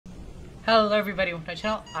Hello everybody, welcome to my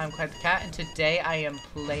channel. I'm Clive the Cat, and today I am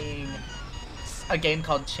playing a game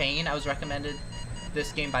called Chain. I was recommended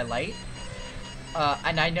this game by Light,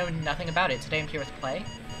 and I know nothing about it. Today I'm here with Play,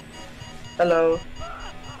 Hello.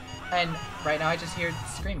 and right now I just hear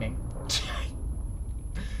screaming.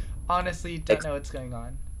 Honestly, don't know what's going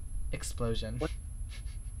on. Explosion.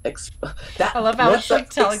 That, I love how it's like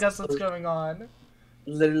the telling us what's going on.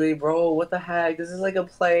 Literally, bro, what the heck? This is like a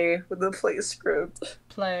play with a play script.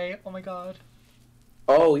 Play, oh my god.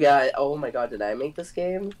 Oh, yeah. Oh my god, did I make this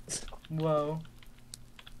game? Whoa.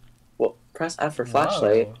 Well, press F for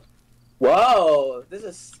flashlight. Whoa, this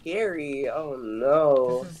is scary. Oh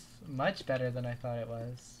no. This is much better than I thought it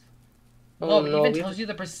was. Oh, Whoa, it no, even tells you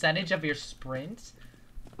the percentage of your sprint.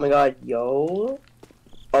 Oh my god, yo.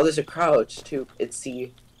 Oh, there's a crouch too. It's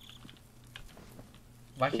C.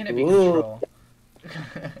 Why can't it be Ooh. control?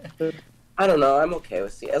 I don't know. I'm okay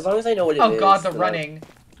with C. As long as I know what it is. Oh god, the then running.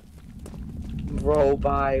 Bro,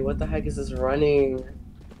 bye. What the heck is this running?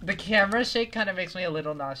 The camera shake kind of makes me a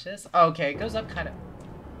little nauseous. Oh, okay, it goes up kind of.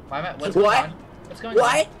 Why am I? What's going What? on? What's going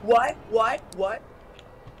on? What?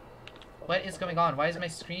 What is going on? Why is my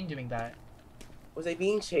screen doing that? Was I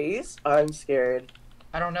being chased? I'm scared.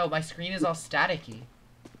 I don't know. My screen is all staticky.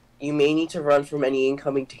 You may need to run from any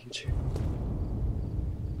incoming danger.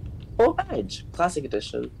 Oh, badge. Classic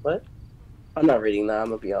edition. What? I'm not reading that, I'm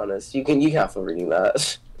gonna be honest. You can have fun reading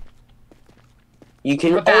that. You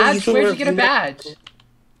can A badge? you can Where'd you get a review badge?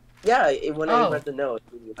 Yeah, when I Oh. read the note,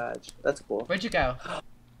 it gave me a badge. That's cool. Where'd you go?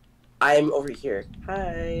 I'm over here.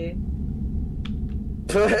 Hi.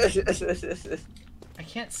 I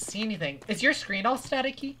can't see anything. Is your screen all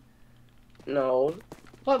staticky? No.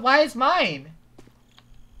 What? Why is mine?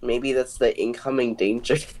 Maybe that's the incoming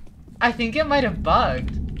danger. I think it might have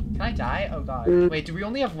bugged. Can I die? Oh god. Wait, do we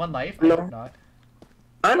only have one life? No. I hope not.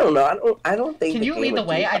 I don't know. I don't think. Can the you game lead the would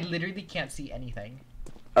way? do I that. literally can't see anything.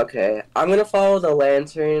 Okay, I'm gonna follow the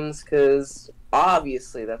lanterns because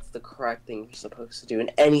obviously that's the correct thing you're supposed to do in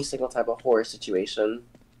any single type of horror situation.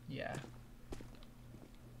 Yeah.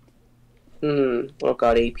 Oh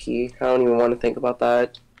god, AP. I don't even want to think about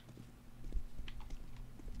that.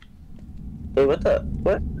 Hey, what the?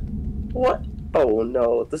 What? Oh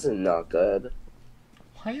no, this is not good.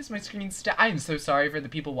 Why is my screen I'm so sorry for the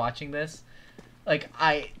people watching this. Like,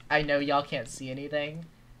 I know y'all can't see anything.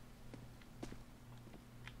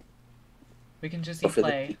 We can just see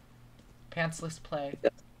Play. Pantsless Play.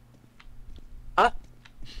 Ah,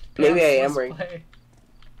 maybe I am Pantsless wearing. Play.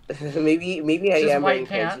 maybe I Just am wearing white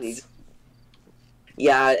pants. pants.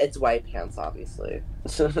 Yeah, it's white pants, obviously.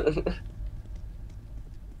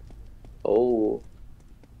 Oh.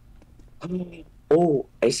 Oh,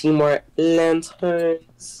 I see more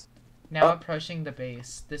lanterns. Now Oh. approaching the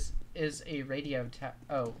base. This is a radio tower.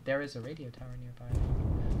 Oh, there is a radio tower nearby.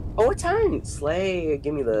 Oh, a turn! Slay,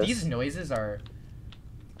 give me this. These noises are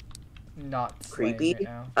not slaying Creepy? right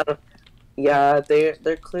now. I don't. Yeah,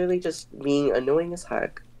 they're clearly just being annoying as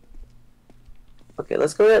heck. Okay,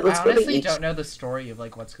 let's go to I honestly each. don't know the story of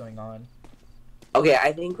like what's going on. Okay,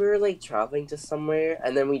 I think we were like traveling to somewhere,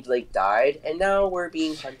 and then we like died, and now we're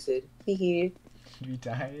being hunted. Hee You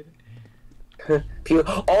died.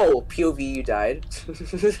 POV, you died.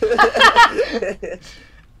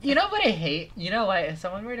 You know what I hate? You know what? If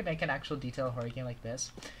someone were to make an actual detailed horror game like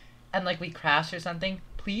this, and like we crash or something,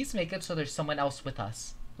 please make it so there's someone else with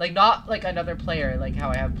us. Like not like another player, like how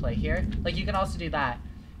I have Play here. Like you can also do that,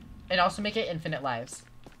 and also make it infinite lives.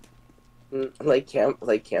 like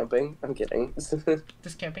camping. I'm kidding.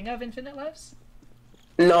 Does camping have infinite lives?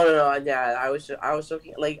 No. Yeah, I was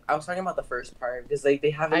joking. Like I was talking about the first part because like they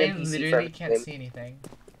have an I NPC literally for can't see anything.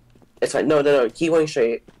 It's fine. No. Keep going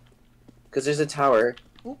straight. Because there's a tower.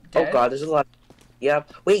 Oop, Oh dead. god, there's a lot.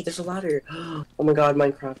 Yep. Wait, there's a ladder. Oh my god,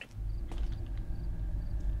 Minecraft.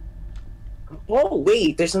 Oh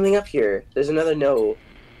wait, there's something up here. There's another no.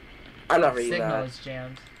 I'm not reading Signal that. is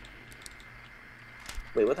jammed.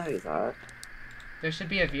 Wait, what the heck is that? There should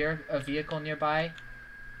be a vehicle nearby.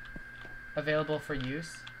 Available for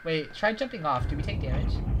use. Wait, try jumping off. Do we take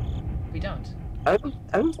damage? We don't. I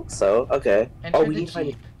don't think so. Okay. Enter Oh, we the need to find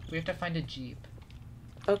jeep. We have to find a jeep.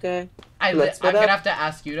 Okay. I'm Let's split gonna up. have to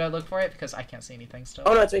ask you to look for it because I can't see anything still.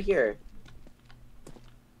 Oh no, it's right here.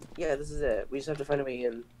 Yeah, this is it. We just have to find a way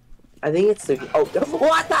in. I think it's the. Oh,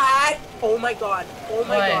 what the heck? Oh my god. Oh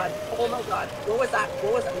my What? god. Oh my god. What was that?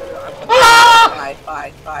 What was that? No, I'm coming. Ah!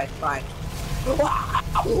 Bye.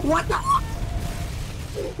 What the?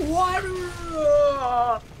 What?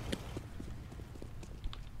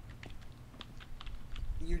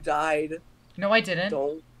 You died. No, I didn't.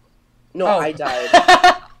 Don't. No, Oh. I died.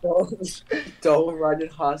 Don't run in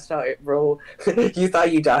hostile, bro. You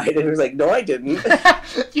thought you died, and it was like, no, I didn't.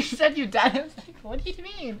 You said you died. I was like, what do you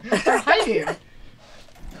mean? They're hiding.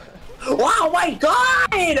 Wow, my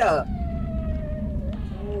God!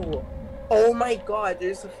 Oh, oh my God!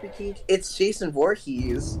 There's a freaking. It's Jason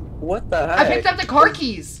Voorhees. What the heck? I picked up the car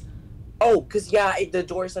keys. Oh, cause yeah, the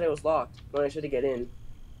door said it was locked when I should have get in.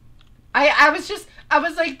 I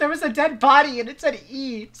was like, there was a dead body and it said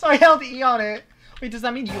E, so I held E on it. Wait, does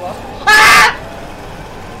that mean you also? Ah!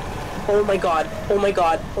 Oh my God! Oh my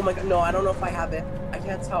God! Oh my God! No, I don't know if I have it. I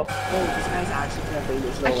can't tell. Oh, this guy's actually camping.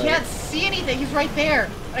 There's no I way. can't see anything. He's right there.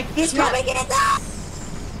 He's coming in!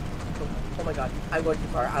 Oh my God! I'm going too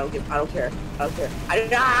far. I don't care. I don't care.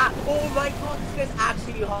 Oh my God! This guy's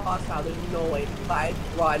actually hostile. There's no way. Side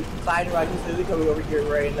run. He's literally coming over here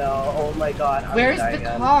right now. Oh my God! Where's the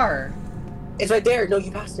car? It's right there. No,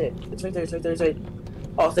 you passed it. It's right there. It's right there. It's right.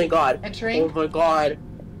 Oh, thank God. Entering? Oh my God.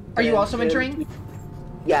 Are you also entering?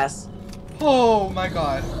 Yes. Oh my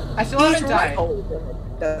God. I still haven't died. Oh,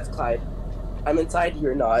 that's Clyde. I'm inside.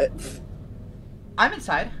 You're not. I'm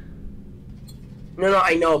inside. No,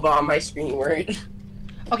 I know, but on my screen you weren't.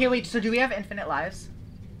 Okay, wait. So do we have infinite lives?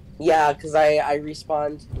 Yeah, because I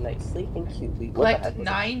respawned nicely and cutely. Collect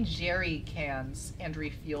 9 jerry cans and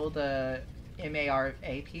refuel the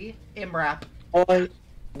MARAP. MRAP. Boy,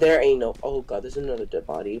 there ain't no. Oh God, there's another dead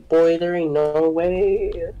body. Boy, there ain't no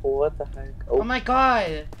way. What the heck? Oh my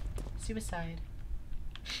God. Suicide.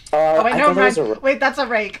 Oh wait, no, wait, that's a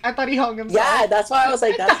rake. I thought he hung himself. Yeah, that's why I was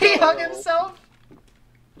like, that's he hung himself.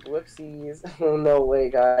 Whoopsies. Oh, no way,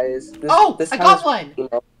 guys. I got one! You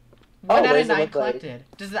know, 1 out of 9 collected.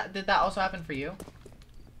 Like? Did that also happen for you?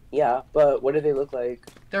 Yeah, but what do they look like?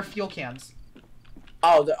 They're fuel cans.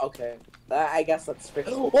 Oh, okay. I guess that's fair.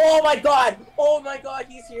 Oh my God! Oh my God,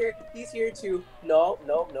 he's here. He's here too. No.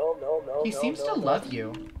 He seems to love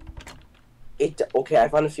you. Okay, I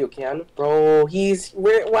found a fuel can. Bro,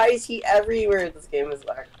 why is he everywhere? This game is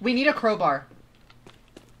like. We need a crowbar.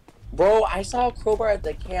 Bro, I saw a crowbar at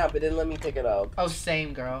the camp. It didn't let me pick it up. Oh,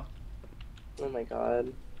 same, girl. Oh my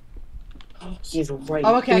God. He's right.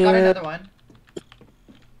 Oh, okay, I got another one.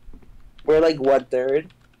 We're like 1/3.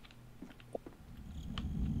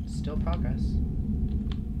 Still progress.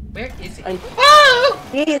 Where is he? Oh!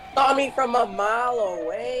 He saw me from a mile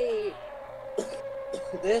away.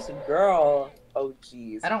 This girl. Oh,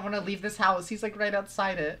 jeez. I don't want to leave this house. He's like right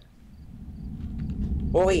outside it.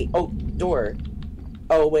 Oh, wait. Oh, door.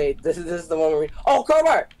 Oh, wait. This is the one where we... Oh,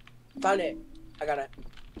 crowbar! Found it. I got it.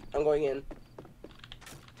 I'm going in.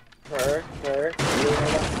 Her.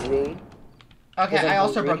 Me. Okay, I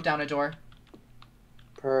also broke down a door.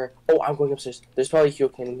 Oh, I'm going upstairs. There's probably a fuel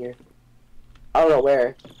can in here. I don't know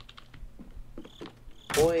where.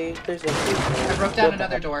 Boy, there's no fuel can. I broke down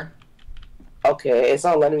another door. Okay, it's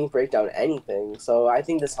not letting me break down anything, so I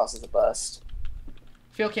think this house is a bust.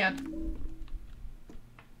 Fuel can.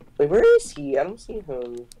 Wait, where is he? I don't see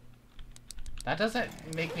him. That doesn't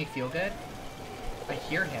make me feel good. I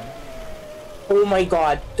hear him. Oh my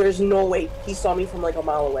God, there's no way. He saw me from like a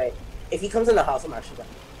mile away. If he comes in the house, I'm actually done.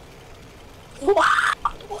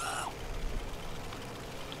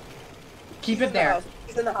 Keep it there.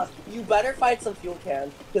 He's in the house. You better find some fuel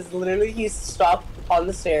cans, because literally he's stopped on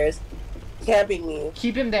the stairs, camping me.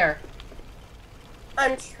 Keep him there.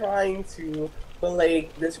 I'm trying to, but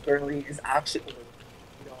like, this girlie is actually...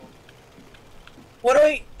 No. What do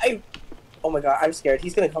I... Oh my God, I'm scared.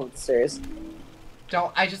 He's gonna come up the stairs.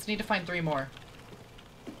 Don't. I just need to find 3 more.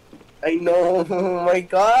 I know. Oh my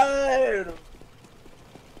God.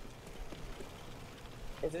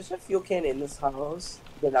 If there's a fuel can in this house,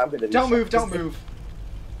 then I'm gonna be Don't move.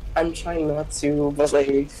 I'm trying not to, but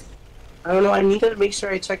like, I don't know, I need to make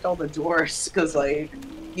sure I check all the doors, cause like,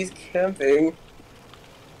 he's camping.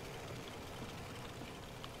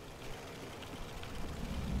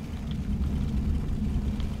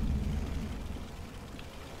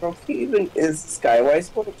 Bro, who even is this guy? Why is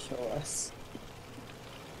he going to kill us?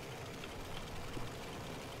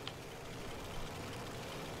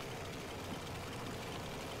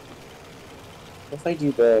 If I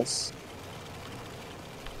do this...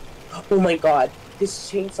 Oh my God,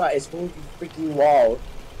 this chainsaw is going through the freaking wall.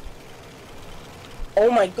 Oh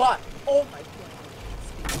my God! Oh my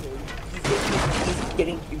God! He's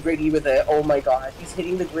getting gritty with it. Oh my God, he's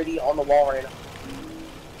hitting the gritty on the wall right now.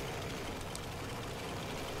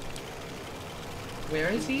 Where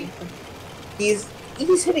is he? He's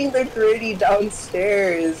hitting the gritty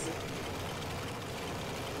downstairs.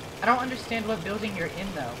 I don't understand what building you're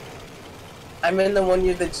in though. I'm in the one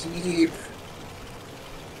near the Jeep.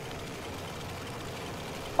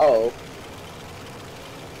 Oh.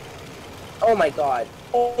 Oh my god.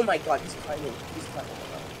 Oh my god, he's climbing. He's climbing.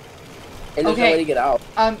 And there's no Okay. way to get out.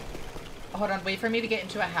 Hold on, wait for me to get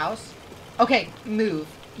into a house. Okay, move.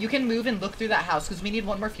 You can move and look through that house, because we need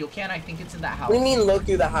one more fuel can. I think it's in that house. What do you mean look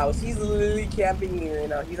through the house? He's literally camping me right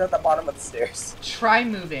now. He's at the bottom of the stairs. Try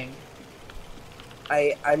moving.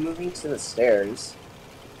 I'm moving to the stairs.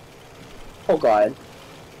 Oh god.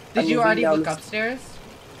 Did you already look upstairs?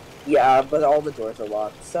 Yeah, but all the doors are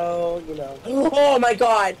locked, so, you know. Oh my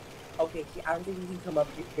god! Okay, I don't think he can come up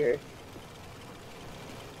here.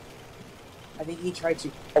 I think he tried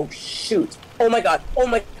to. Oh shoot! Oh my god! Oh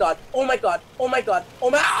my god! Oh my god! Oh my god! Oh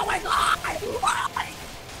my! Oh my god! Oh my...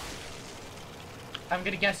 I'm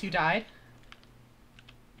gonna guess you died.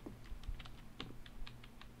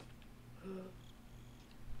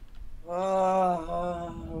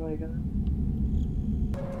 Oh my god!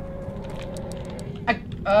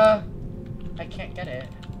 I can't get it.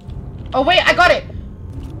 Oh wait, I got it.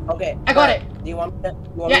 Okay, I got it. Do you want me to?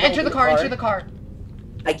 Yeah, enter the car. Enter the car.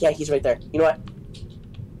 I can't. He's right there. You know what?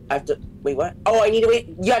 I have to. Wait, what? Oh, I need to wait.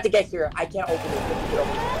 You have to get here. I can't open it. You have to get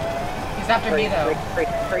over here. He's after me though.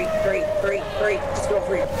 Hurry. Just get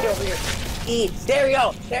over here. Get over here. There we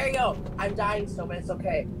go. There we go. I'm dying so, but it's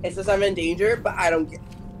okay. It says I'm in danger, but I don't care.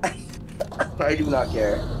 I do not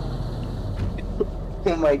care.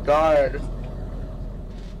 Oh my god.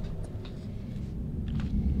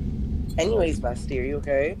 Anyways, Bestie, are you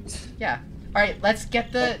okay? Yeah. All right, let's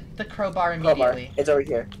get the crowbar immediately. Crowbar. It's over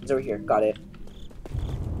here. It's over here. Got it.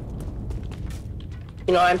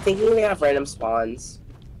 You know, I'm thinking they have random spawns.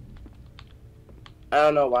 I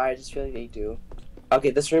don't know why. I just feel like they do.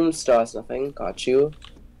 Okay, this room still has nothing. Got you.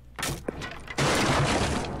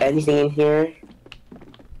 Anything in here?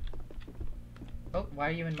 Oh, why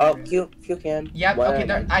are you in my room? Fuel can. Yep.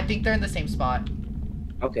 Okay, I think they're in the same spot.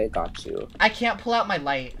 Okay, got you. I can't pull out my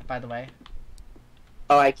light, by the way.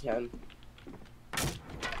 Oh, I can.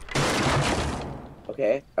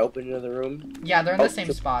 Okay, I opened another room. Yeah, they're in the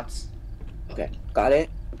same spots. Okay, got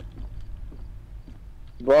it.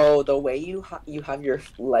 Bro, the way you have your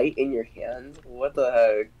light in your hand, what the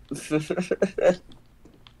heck?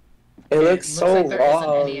 It looks so like there wrong.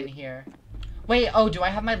 isn't any in here. Wait, oh, do I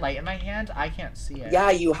have my light in my hand? I can't see it.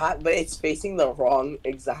 Yeah, you have, but it's facing the wrong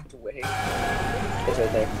exact way. It's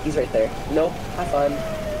right there. He's right there. Nope, have fun.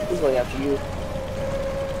 He's going after you.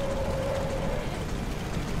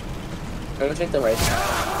 I'm gonna take the right side.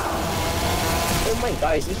 Oh my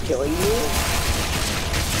god, is he killing you?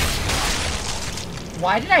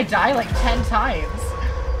 Why did I die like 10 times?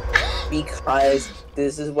 Because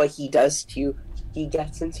this is what he does to you. He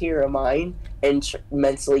gets into your mind and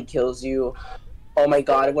mentally kills you. Oh my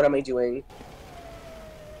god, what am I doing?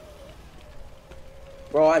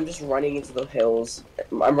 Bro, I'm just running into the hills.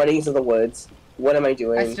 I'm running into the woods. What am I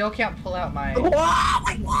doing? I still can't pull out my... Oh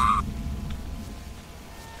my god!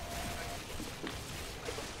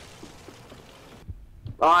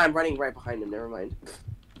 Oh, I'm running right behind him. Never mind.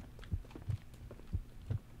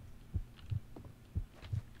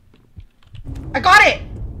 I got it!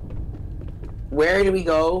 Where do we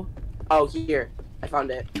go? Oh, here. I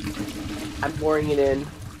found it. I'm pouring it in.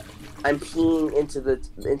 I'm peeing into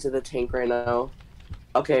the tank right now.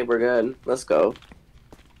 Okay, we're good. Let's go.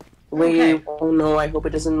 Wait, okay. Oh no, I hope it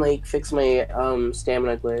doesn't like fix my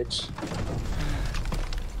stamina glitch.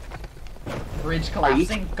 Bridge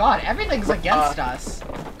collapsing. God, everything's against us.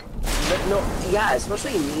 But no, yeah,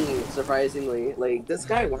 especially me, surprisingly. Like, this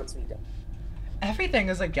guy wants me to. Everything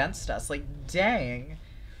is against us. Like, dang.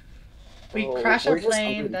 We Oh, crash our we're just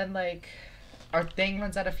plane, open. then like our thing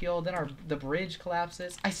runs out of fuel, then the bridge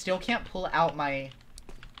collapses. I still can't pull out my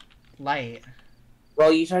light.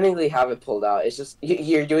 Well, you technically have it pulled out. It's just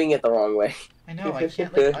you're doing it the wrong way. I know, I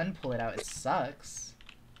can't like unpull it out. It sucks.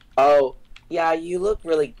 Oh, yeah, you look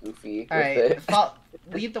really goofy. Alright,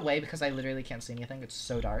 lead the way because I literally can't see anything. It's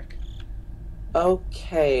so dark.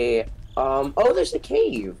 Okay. Oh, there's a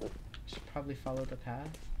cave. Should probably follow the path.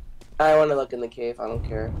 I want to look in the cave. I don't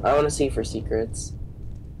care. I want to see for secrets.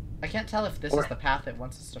 I can't tell if this is the path it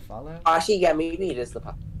wants us to follow. Actually, yeah, maybe it is the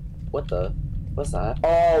path. What the? What's that?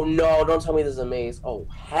 Oh no! Don't tell me there's a maze. Oh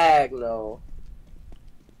heck no!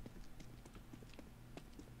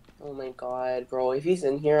 Oh my god, bro! If he's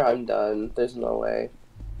in here, I'm done. There's no way.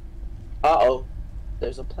 Uh-oh.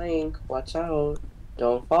 There's a plank. Watch out.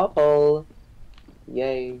 Don't fall.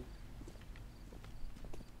 Yay.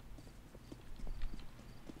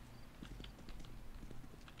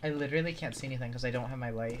 I literally can't see anything because I don't have my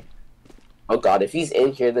light. Oh god, if he's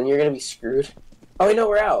in here, then you're gonna be screwed. Oh, I know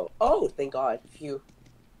we're out. Oh, thank god. Phew.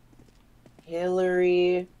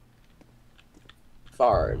 Hillary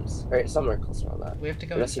Farms. Alright, somewhere close around that. We have to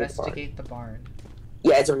go Let's see the investigate the barn.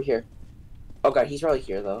 Yeah, it's over here. Oh god, he's probably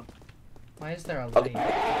here though. Why is there a light? Okay.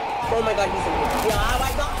 Oh my god, he's in here. Yeah, oh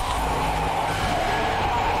my god!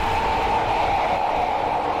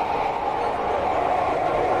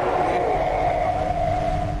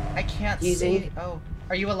 I can't see. Oh,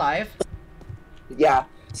 are you alive? Yeah,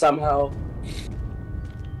 somehow.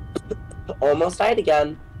 Almost died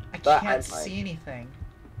again. I But I'm can't fine. see anything.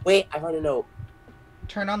 Wait, I found a note.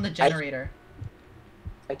 Turn on the generator.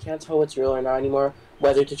 I can't tell what's real or not anymore.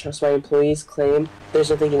 Whether to trust my employees' claim. There's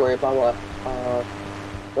nothing to worry about.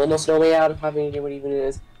 Almost no way out of having to do what even it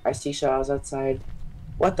is. I see shadows outside.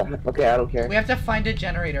 What the heck? Okay, I don't care. We have to find a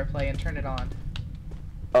generator play and turn it on.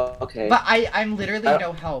 Oh, okay. But I'm literally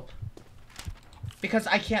no help. Because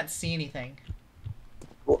I can't see anything.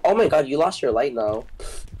 Well, oh my god, you lost your light now.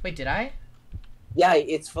 Wait, did I? Yeah,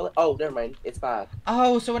 it's full. Oh, never mind. It's back.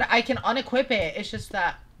 Oh, so I can unequip it. It's just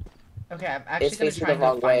that. Okay, I'm actually It's gonna facing try the to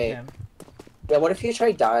wrong find way. him. Yeah, what if you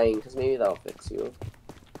try dying? Because maybe that'll fix you.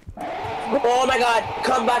 Oh my god!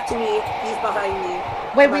 Come back to me! He's behind me!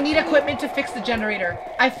 Wait, Come we back need to me. equipment to fix the generator.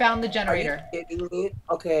 I found the generator. Are you kidding me?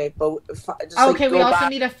 Okay, but just Okay, like, we go also back.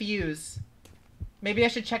 need a fuse. Maybe I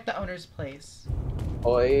should check the owner's place.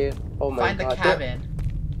 Boy, oh my Find god. the cabin.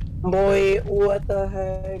 Boy, what the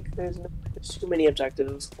heck? There's too many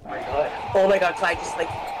objectives. Oh my god. Oh my god, Clyde, just like...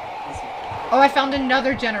 Oh, I found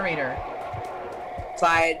another generator.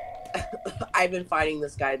 Clyde, I've been fighting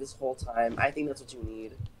this guy this whole time. I think that's what you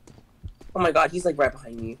need. Oh my god, he's like right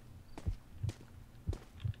behind me.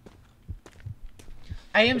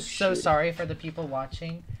 I am Oh, so shoot. sorry for the people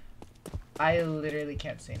watching. I literally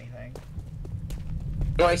can't see anything.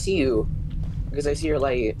 No, I see you. Because I see your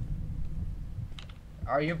light.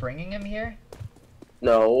 Are you bringing him here?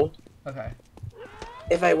 No. Okay.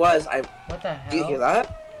 If I was, I... What the hell? Do you hear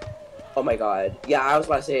that? Oh my god. Yeah, I was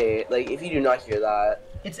about to say, like, if you do not hear that...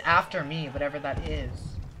 It's after me, whatever that is.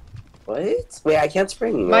 What? Wait, I can't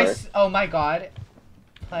spring anymore. Oh my god.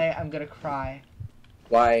 Play, I'm gonna cry.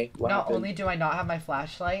 Why? What Not happened? only do I not have my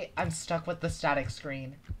flashlight, I'm stuck with the static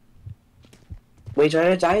screen. Wait, try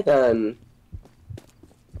to die then.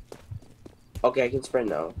 Okay, I can sprint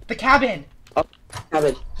now. The cabin!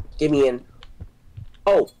 Kevin, get me in.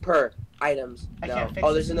 Oh, items. I No. can't fix Oh,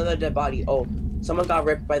 it. there's another dead body. Oh, someone got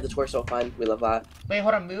ripped by the torso. Fine, we love that. Wait,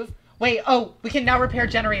 hold on, move. Wait, oh, we can now repair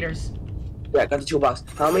generators. Yeah, got the toolbox.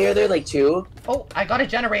 How many are there? Like 2? Oh, I got a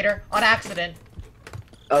generator on accident.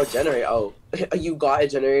 Oh, generator. Oh, you got a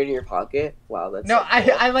generator in your pocket? Wow, that's No, so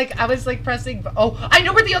cool. I was like pressing. Oh, I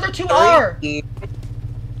know where the other two are.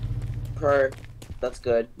 That's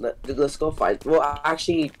good. Let's go find. Well,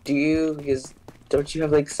 actually, do you? Because don't you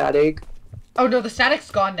have like static? Oh no, the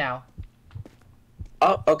static's gone now.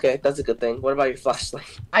 Oh, okay, that's a good thing. What about your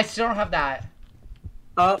flashlight? I still don't have that.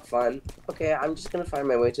 Oh, fun. Okay, I'm just gonna find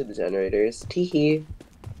my way to the generators. Teehee.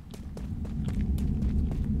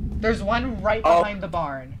 There's one right Oh. behind the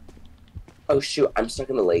barn. Oh shoot, I'm stuck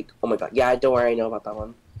in the lake. Oh my god. Yeah, don't worry, I know about that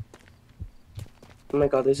one. Oh my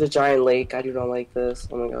god, there's a giant lake. I do not like this.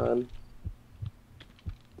 Oh my god.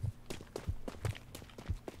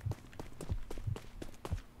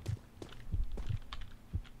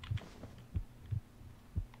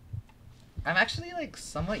 I'm actually like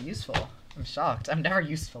somewhat useful. I'm shocked. I'm never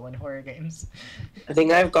useful in horror games. I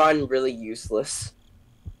think I've gone really useless.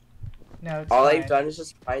 No, it's All fine. I've done is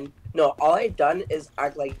just find. No, all I've done is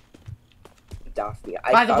act like Daphne.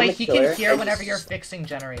 By the way, he can killer hear and whenever you're just- fixing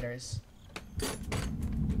generators.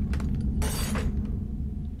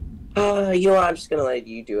 You know what? I'm just gonna let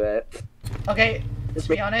you do it. Okay, Just to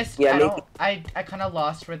be make- honest, yeah, I make don't. I kind of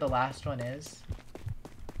lost where the last one is.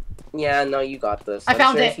 Yeah, no, you got this. I I'm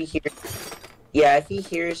found sure it. If he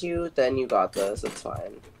hears you, then you got this. It's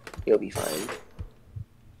fine. You'll be fine.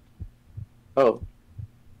 Oh.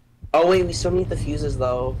 Oh wait, we still need the fuses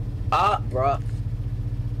though. Ah, bruh.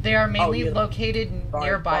 They are mainly yeah. located Barn,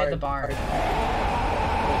 nearby the barn, barn.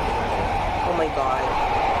 Oh my god.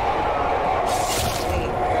 Wait.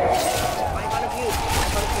 I found a fuse.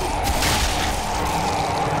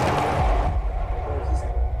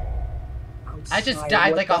 Oh, he's I just outside. died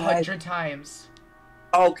What like the heck? 100 times.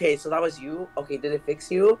 Okay, so that was you? Okay, did it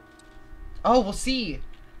fix you? Oh, we'll see.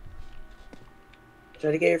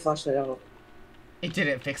 Try to get your flashlight out. It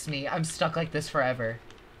didn't fix me. I'm stuck like this forever.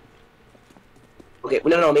 Okay,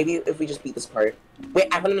 no, maybe if we just beat this part. Wait,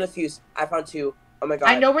 I found another fuse. I found 2. Oh my god.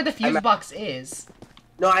 I know where the fuse I'm- box is.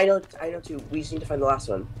 No, I know 2. We just need to find the last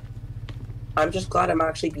one. I'm just glad I'm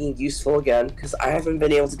actually being useful again, because I haven't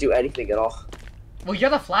been able to do anything at all. Well, you're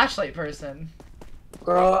the flashlight person.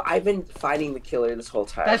 Girl, I've been fighting the killer this whole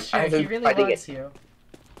time. That's true. I've He been really fighting wants it. you.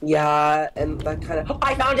 Yeah, and that kind of...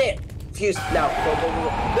 I found it! Fuse, now, go.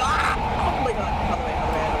 Ah! Oh my god, other way.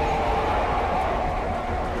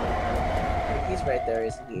 He's right there,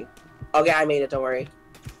 isn't he? Okay, I made it. Don't worry.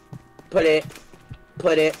 Put it.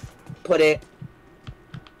 Put it. Put it.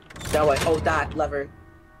 That way. Oh, that lever.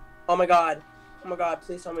 Oh my god. Oh my god.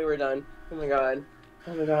 Please tell me we're done. Oh my god.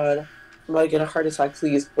 Oh my god. I'm about to get a heart attack.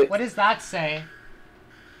 Please. Wait. What does that say?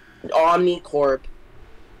 Omnicorp.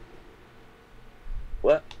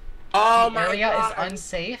 What? Oh The my area god. is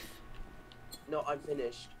unsafe? No,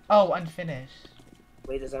 unfinished. Oh, unfinished.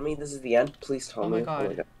 Wait, does that mean this is the end? Please tell me. Oh my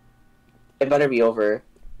god. It better be over.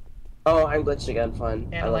 Oh, I'm glitched again. Fun.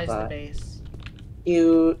 Analyze I love the that. base.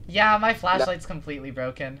 You. Yeah, my flashlight's completely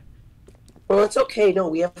broken. Well, it's okay. No,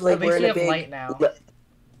 we have like At least we're in we a have big. light now.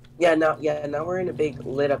 Now we're in a big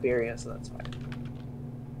lit up area, so that's fine.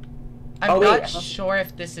 I'm Oh, not wait, sure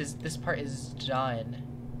if this part is done.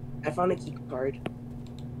 I found a key card.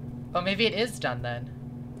 Oh, maybe it is done then.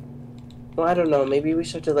 Well, I don't know. Maybe we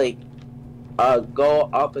should have to like, go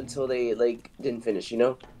up until they like didn't finish. You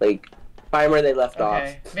know, like find where they left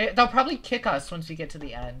Okay. off. They'll probably kick us once we get to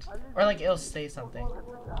the end, or like it'll say something.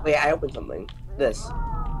 Wait, I opened something. This.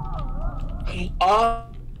 Oh.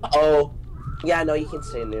 Oh. Yeah, no, you can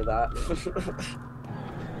stay near that.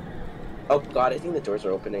 Oh god, I think the doors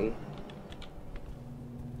are opening.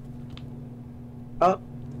 Oh,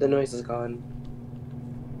 the noise is gone.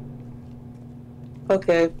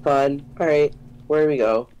 Okay, fun. Alright, where do we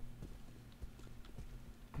go?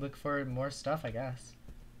 Look for more stuff, I guess.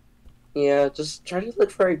 Yeah, just try to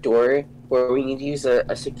look for a door where we need to use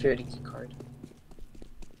a security key card.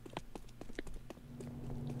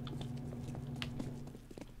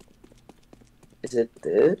 Is it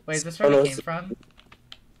this? Wait, is this where we came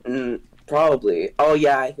from? Probably. Oh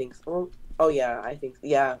yeah, I think so. Oh yeah, I think.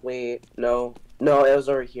 Yeah, wait, no, it was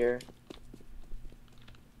over here.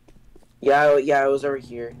 Yeah, it was over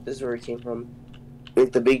here. This is where we came from.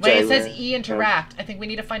 With the big. Wait, it giant says E interact. I think we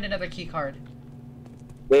need to find another key card.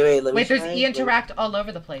 Wait, let me. Wait, there's try. E interact all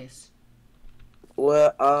over the place.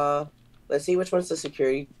 Well, let's see which one's the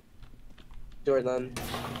security door then.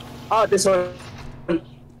 Oh, this one.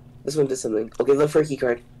 This one did something. Okay, look for a key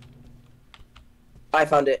card. I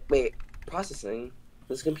found it. Wait, processing.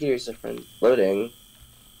 This computer is different. Loading.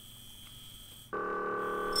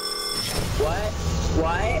 What?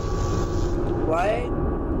 Play.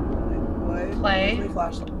 My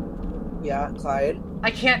flashlight. Yeah, Clyde.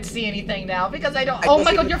 I can't see anything now because I don't. I Oh guess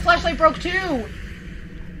my you god, can- your flashlight broke too!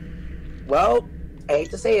 Well, I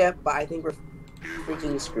hate to say it, but I think we're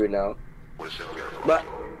freaking screwed now. But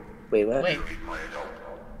wait, what? Wait.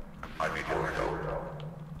 I need your help.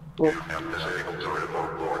 Well, You have disabled the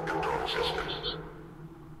remote door control systems.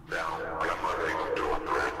 Now, I am unable to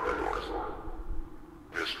operate the doors.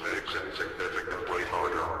 This makes it significantly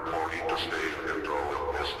harder for me to stay in control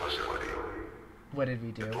of this facility. What did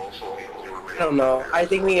we do? Also means you I don't know. I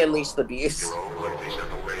think we unleashed the beast. Your own ladies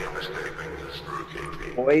have a way of escaping this through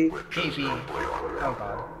KP. Boy. Which is KP. currently on Oh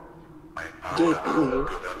god. I KP.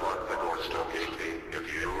 could unlock the doors to KP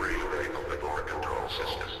if you re-enable the door control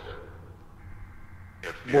system.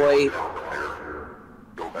 If you Boy. down the pier,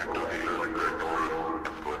 go back to the electrical room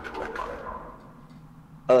and put the click on it.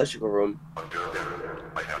 Electrical room. Until then,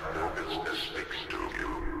 I have no business speaks to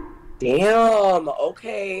you. Damn.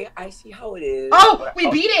 Okay, I see how it is. Oh, we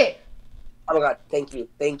beat it! Oh my god! Thank you.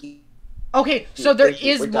 Okay, so there Thank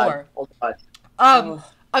you. is We're done. more. Oh my god.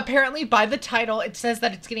 Apparently by the title, it says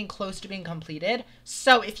that it's getting close to being completed.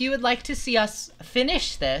 So if you would like to see us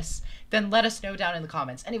finish this, then let us know down in the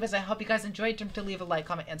comments. Anyways, I hope you guys enjoyed. Don't forget to leave a like,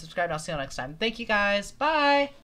 comment, and subscribe, and I'll see you next time. Thank you guys. Bye!